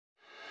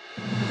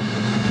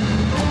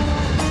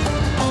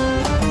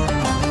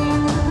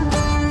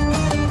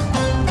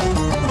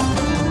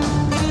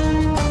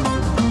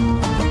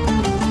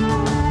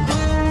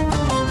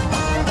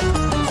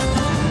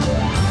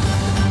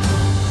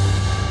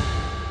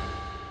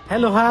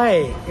Hello,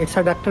 hi, it's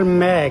a Dr.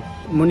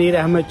 Mac-Munir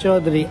Ahmad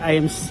Chaudhry. I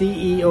am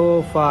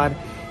CEO for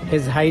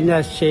His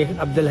Highness Sheikh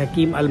Abdul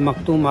Hakim Al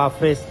Maktoum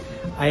office.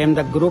 I am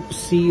the Group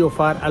CEO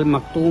for Al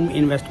Maktoum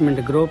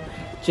Investment Group,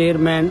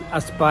 Chairman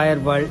Aspire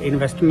World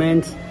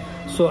Investments.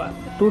 So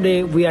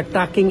today we are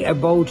talking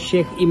about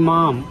Sheikh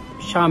Imam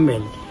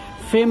Shamil,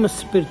 famous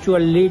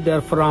spiritual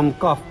leader from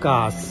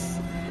Caucasus.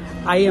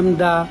 I am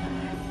the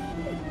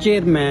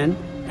chairman,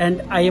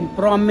 and I am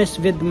promised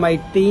with my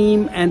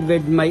team and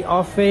with my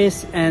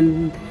office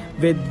and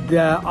with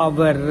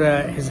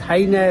His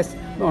Highness,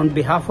 on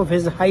behalf of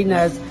His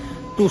Highness,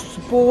 to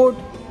support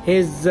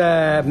his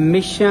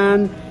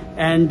mission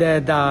and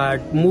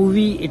the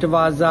movie. It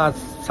was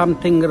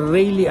something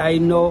really I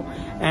know,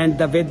 and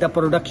with the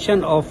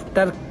production of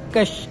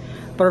Turkish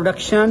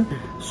production.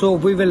 So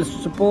we will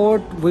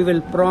support, we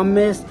will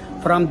promise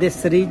from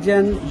this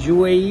region,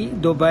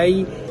 UAE,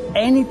 Dubai,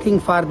 anything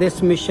for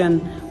this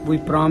mission. We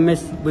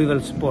promise we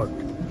will support.